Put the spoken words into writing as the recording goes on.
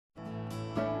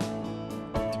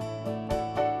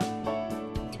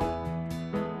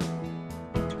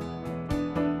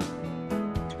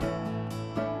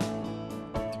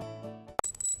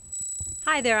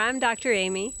Hi there, I'm Dr.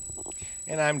 Amy.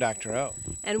 And I'm Dr. O.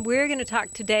 And we're going to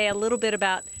talk today a little bit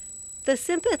about the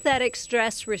sympathetic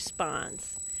stress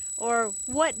response, or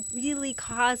what really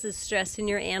causes stress in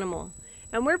your animal.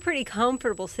 And we're pretty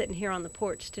comfortable sitting here on the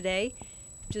porch today,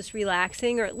 just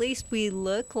relaxing, or at least we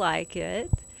look like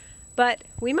it. But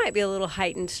we might be a little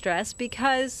heightened stress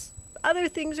because other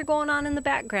things are going on in the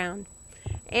background.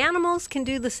 Animals can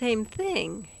do the same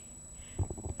thing.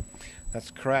 That's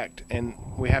correct. And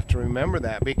we have to remember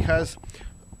that because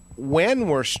when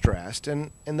we're stressed,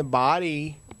 and the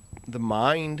body, the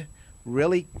mind,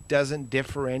 really doesn't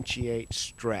differentiate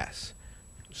stress.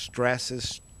 Stress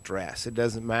is stress. It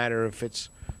doesn't matter if it's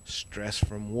stress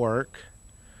from work,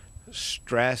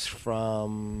 stress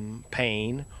from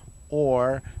pain,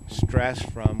 or stress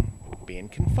from being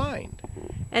confined.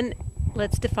 And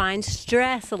let's define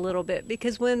stress a little bit,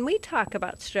 because when we talk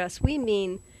about stress, we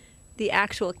mean the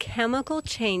actual chemical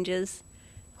changes,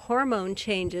 hormone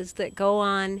changes that go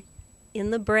on in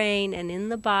the brain and in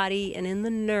the body and in the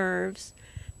nerves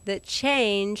that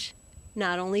change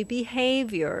not only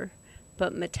behavior,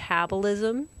 but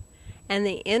metabolism and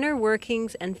the inner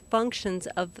workings and functions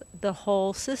of the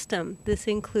whole system. This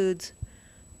includes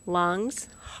lungs,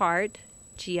 heart,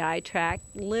 GI tract,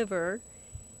 liver,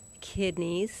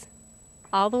 kidneys,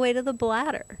 all the way to the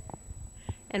bladder.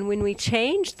 And when we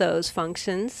change those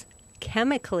functions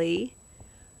chemically,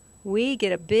 we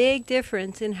get a big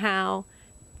difference in how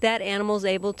that animal is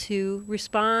able to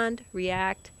respond,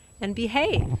 react, and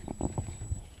behave.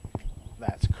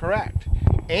 That's correct.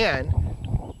 And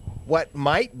what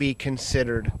might be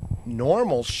considered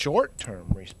normal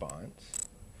short-term response,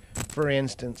 for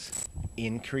instance,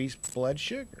 increased blood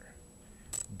sugar,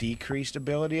 decreased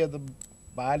ability of the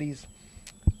body's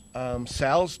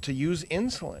cells to use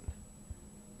insulin.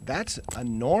 That's a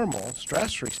normal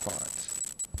stress response,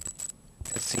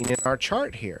 as seen in our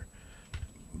chart here.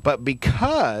 But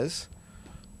because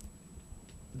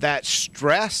that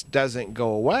stress doesn't go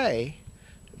away,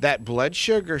 that blood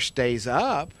sugar stays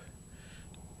up,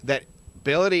 that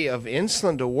ability of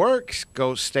insulin to work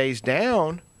stays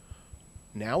down,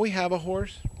 now we have a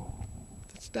horse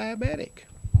that's diabetic.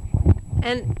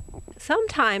 And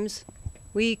sometimes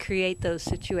we create those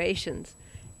situations.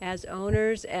 As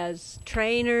owners, as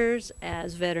trainers,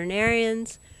 as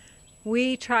veterinarians,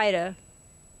 we try to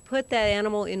put that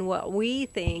animal in what we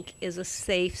think is a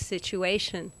safe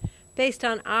situation based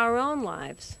on our own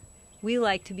lives. We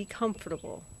like to be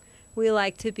comfortable. We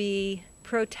like to be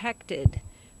protected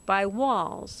by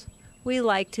walls. We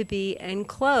like to be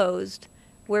enclosed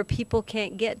where people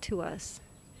can't get to us.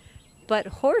 But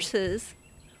horses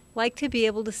like to be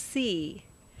able to see.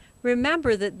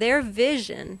 Remember that their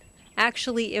vision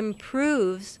actually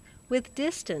improves with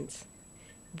distance.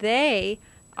 They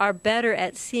are better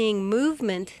at seeing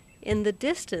movement in the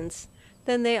distance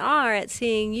than they are at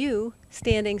seeing you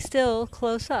standing still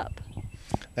close up.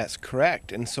 That's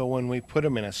correct. And so when we put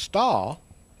them in a stall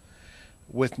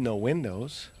with no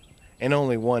windows and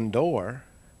only one door,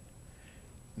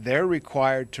 they're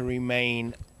required to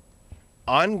remain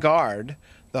on guard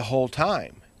the whole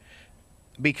time,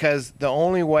 because the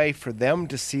only way for them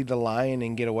to see the lion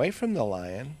and get away from the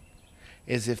lion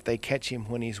is if they catch him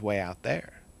when he's way out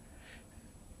there.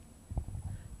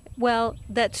 Well,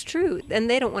 that's true. And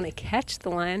they don't want to catch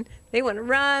the lion. They want to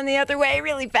run the other way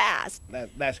really fast.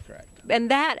 That's correct.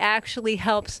 And that actually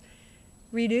helps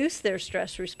reduce their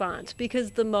stress response,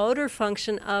 because the motor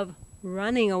function of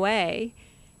running away,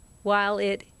 while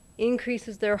it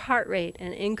increases their heart rate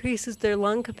and increases their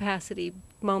lung capacity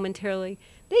momentarily,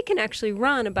 they can actually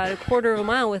run about a quarter of a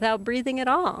mile without breathing at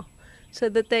all, so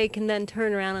that they can then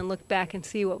turn around and look back and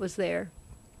see what was there.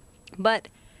 But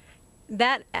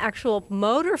that actual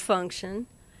motor function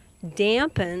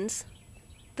dampens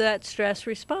that stress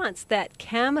response, that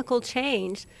chemical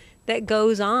change that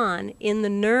goes on in the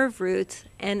nerve roots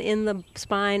and in the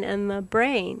spine and the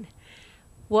brain.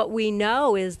 What we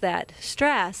know is that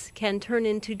stress can turn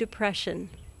into depression.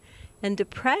 And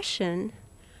depression,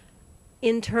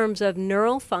 in terms of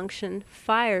neural function,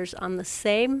 fires on the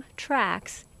same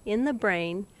tracks in the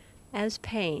brain as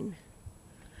pain.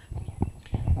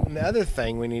 And the other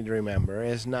thing we need to remember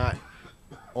is not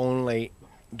only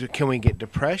can we get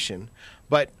depression,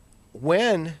 but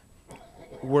when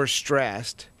we're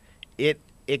stressed, it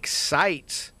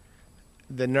excites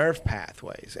the nerve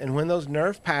pathways. And when those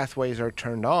nerve pathways are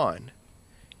turned on,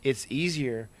 it's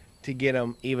easier to get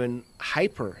them even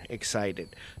hyper excited.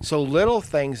 So little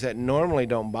things that normally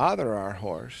don't bother our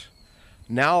horse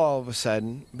now all of a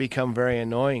sudden become very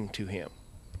annoying to him.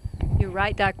 You're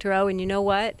right, Dr. O, and you know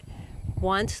what?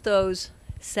 Once those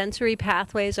sensory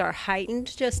pathways are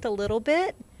heightened just a little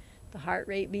bit, The heart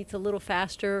rate beats a little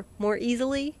faster, more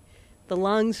easily. The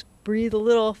lungs breathe a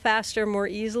little faster, more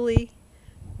easily.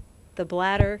 The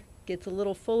bladder gets a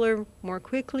little fuller more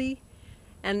quickly.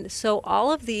 And so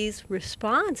all of these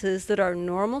responses that are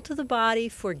normal to the body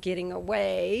for getting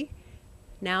away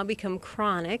now become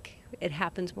chronic. It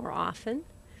happens more often.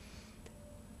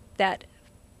 That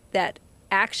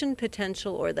action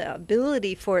potential, or the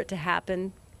ability for it to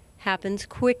happen, happens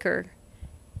quicker,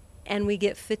 and we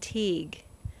get fatigue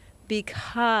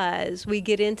because we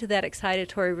get into that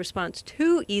excitatory response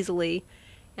too easily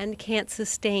and can't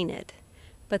sustain it.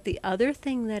 But the other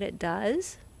thing that it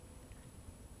does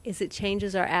is it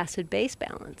changes our acid-base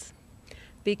balance,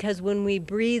 because when we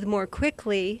breathe more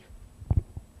quickly,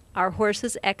 our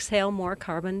horses exhale more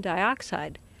carbon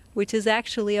dioxide, which is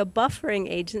actually a buffering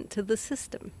agent to the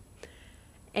system.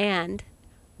 And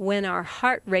when our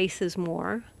heart races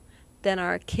more, then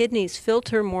our kidneys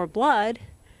filter more blood,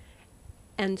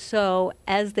 and so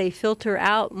as they filter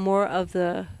out more of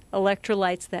the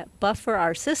electrolytes that buffer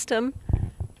our system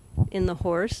in the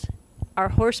horse, our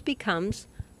horse becomes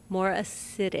more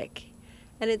acidic.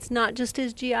 And it's not just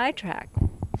his GI tract.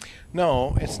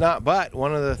 No, it's not. But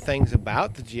one of the things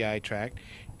about the GI tract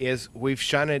is we've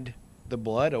shunted the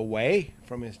blood away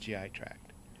from his GI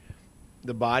tract.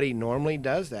 The body normally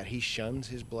does that. He shuns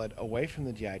his blood away from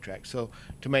the GI tract. So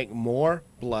to make more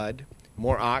blood,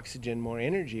 more oxygen, more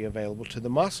energy available to the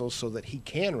muscles so that he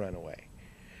can run away.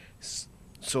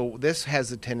 So this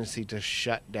has a tendency to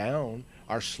shut down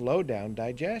or slow down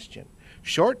digestion.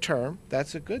 Short term,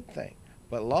 that's a good thing.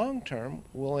 But long term,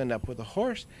 we'll end up with a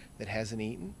horse that hasn't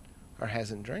eaten or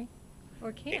hasn't drank.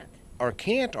 Or can't. Or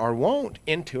can't or won't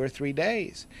in 2 or 3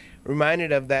 days.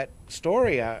 Reminded of that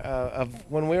story of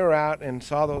when we were out and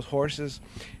saw those horses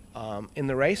in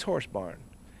the racehorse barn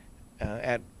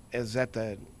at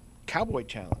the Cowboy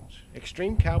Challenge,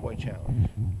 Extreme Cowboy Challenge.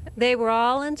 They were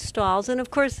all in stalls, and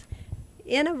of course,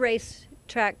 in a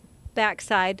racetrack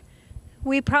backside,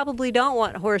 we probably don't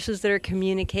want horses that are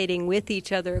communicating with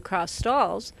each other across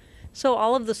stalls. So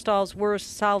all of the stalls were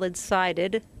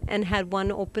solid-sided and had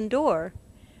one open door.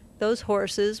 Those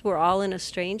horses were all in a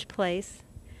strange place.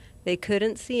 They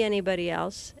couldn't see anybody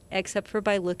else except for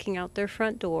by looking out their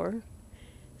front door.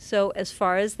 So as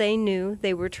far as they knew,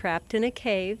 they were trapped in a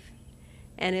cave.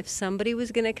 And if somebody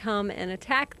was going to come and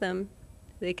attack them,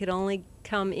 they could only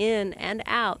come in and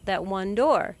out that one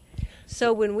door.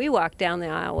 So when we walked down the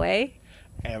aisleway,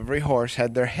 every horse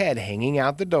had their head hanging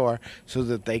out the door so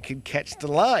that they could catch the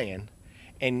lion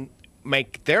and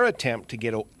make their attempt to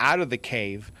get out of the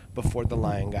cave before the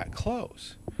lion got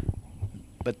close.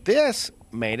 But this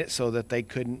made it so that they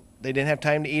didn't have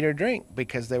time to eat or drink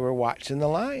because they were watching the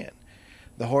lion.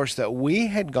 The horse that we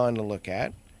had gone to look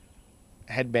at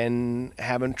had been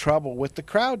having trouble with the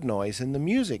crowd noise and the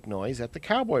music noise at the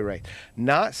cowboy race.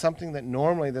 Not something that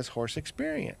normally this horse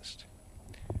experienced.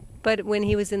 But when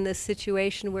he was in this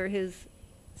situation where his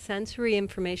sensory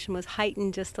information was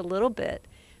heightened just a little bit,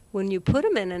 when you put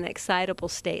him in an excitable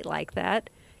state like that,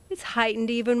 it's heightened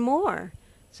even more.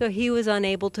 So he was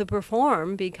unable to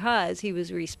perform because he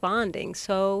was responding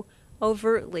so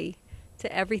overtly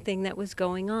to everything that was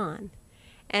going on.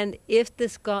 And if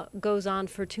this goes on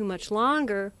for too much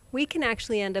longer, we can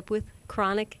actually end up with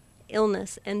chronic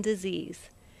illness and disease.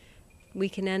 We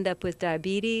can end up with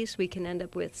diabetes, we can end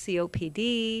up with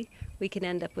COPD, we can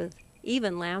end up with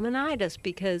even laminitis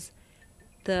because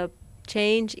the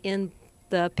change in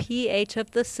the pH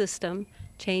of the system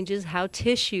changes how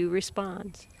tissue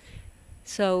responds.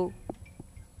 So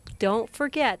don't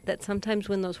forget that sometimes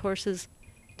when those horses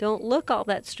don't look all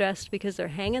that stressed because they're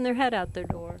hanging their head out their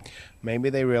door, maybe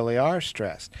they really are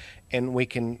stressed. And we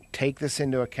can take this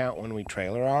into account when we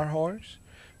trailer our horse,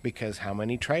 because how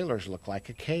many trailers look like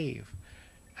a cave?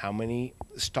 How many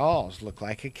stalls look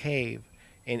like a cave?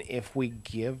 And if we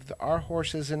give our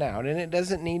horses an out, and it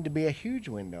doesn't need to be a huge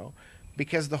window,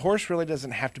 because the horse really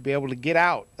doesn't have to be able to get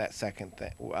out that second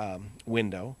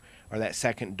window or that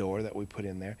second door that we put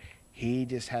in there. He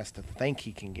just has to think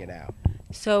he can get out.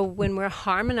 So when we're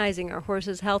harmonizing our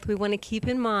horse's health, we want to keep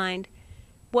in mind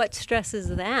what stresses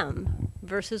them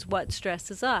versus what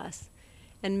stresses us,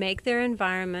 and make their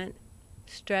environment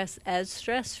as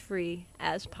stress-free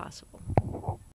as possible.